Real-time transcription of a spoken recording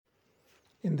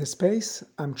In this space,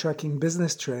 I'm tracking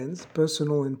business trends,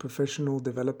 personal and professional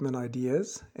development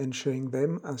ideas, and sharing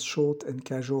them as short and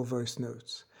casual voice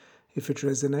notes. If it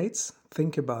resonates,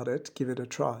 think about it, give it a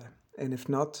try. And if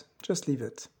not, just leave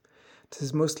it. This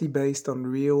is mostly based on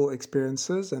real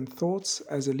experiences and thoughts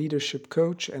as a leadership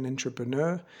coach and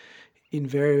entrepreneur in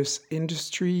various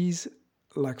industries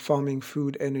like farming,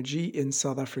 food, energy in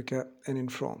South Africa and in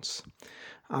France.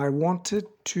 I wanted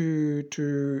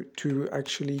to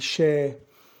actually share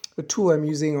a tool I'm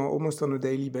using almost on a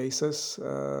daily basis,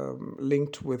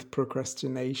 linked with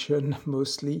procrastination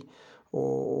mostly,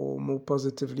 or more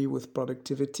positively with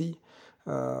productivity.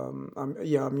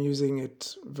 I'm using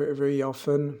it very, very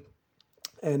often,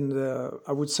 and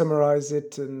I would summarize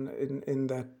it in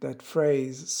that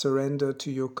phrase: surrender to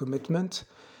your commitment.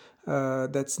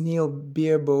 That's Neil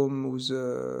Beerbohm,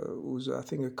 who's I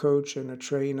think a coach and a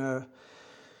trainer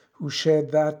who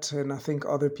shared that, and I think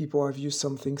other people have used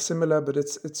something similar. But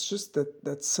it's just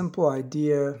that simple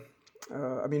idea.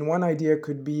 One idea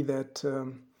could be that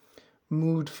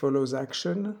mood follows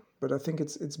action, but I think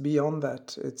it's beyond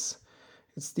that. It's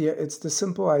the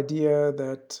simple idea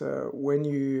that when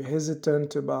you're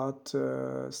hesitant about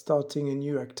starting a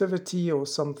new activity or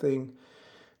something,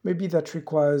 maybe that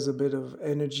requires a bit of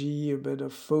energy, a bit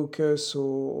of focus,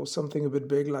 or something a bit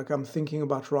big. Like I'm thinking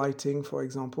about writing, for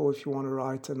example. If you want to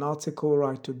write an article,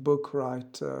 write a book,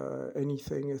 write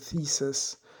anything, a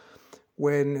thesis.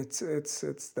 When it's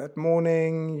that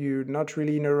morning, you're not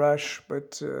really in a rush,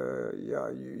 but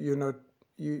you're not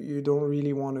you don't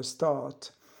really want to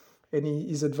start. And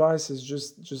his advice is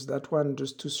just that one,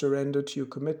 just to surrender to your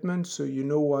commitment, so you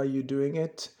know why you're doing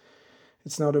it.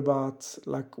 It's not about,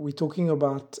 like, we're talking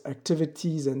about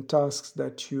activities and tasks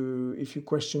that if you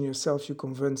question yourself, you're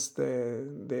convinced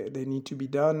they need to be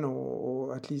done,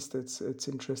 or at least it's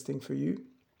interesting for you.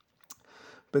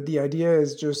 But the idea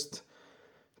is just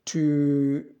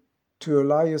to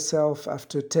allow yourself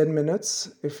after 10 minutes,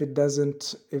 if you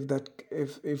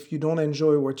don't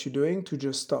enjoy what you're doing, to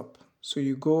just stop. So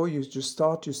you just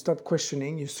start, you stop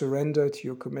questioning, you surrender to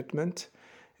your commitment,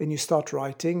 and you start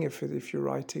writing if you're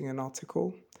writing an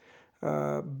article.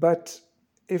 But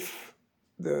if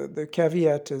the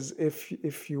caveat is,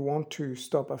 if you want to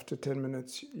stop after 10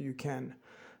 minutes, you can.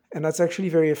 And that's actually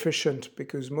very efficient,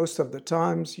 because most of the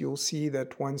times you'll see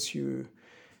that once you've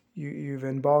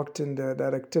embarked in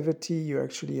that activity, you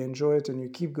actually enjoy it and you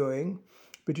keep going.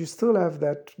 But you still have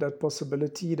that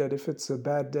possibility that if it's a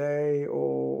bad day,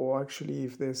 or actually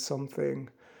if there's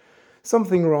something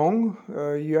wrong,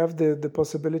 you have the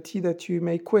possibility that you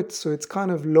may quit. So it's kind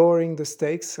of lowering the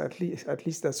stakes. At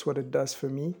least that's what it does for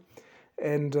me.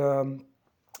 And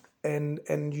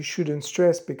and you shouldn't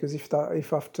stress, because if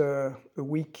after a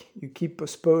week you keep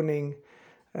postponing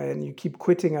and you keep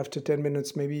quitting after 10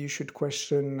 minutes, maybe you should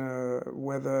question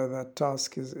whether that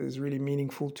task is really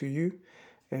meaningful to you,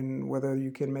 and whether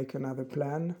you can make another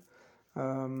plan.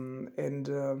 And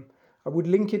I would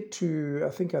link it to, I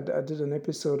think I did an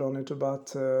episode on it about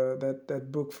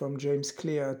that book from James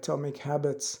Clear, Atomic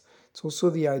Habits. It's also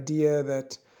the idea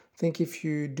that, I think, if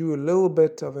you do a little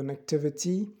bit of an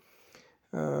activity,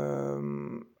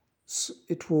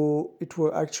 it will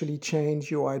actually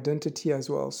change your identity as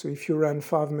well. So if you run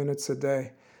 5 minutes a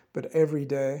day, but every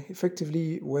day,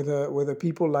 effectively, whether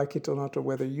people like it or not, or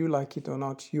whether you like it or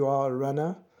not, you are a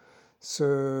runner.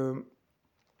 So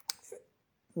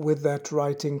with that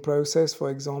writing process, for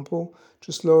example,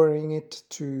 just lowering it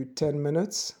to 10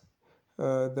 minutes,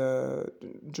 the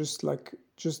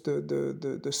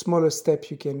smallest step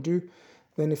you can do,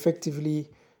 then effectively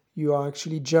you are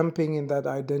actually jumping in that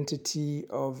identity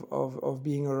of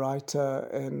being a writer,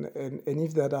 and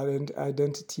if that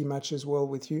identity matches well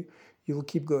with you, you will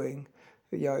keep going.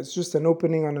 Yeah, it's just an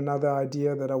opening on another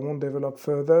idea that I won't develop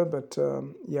further, but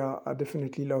I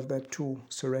definitely love that tool,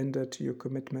 surrender to your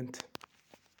commitment.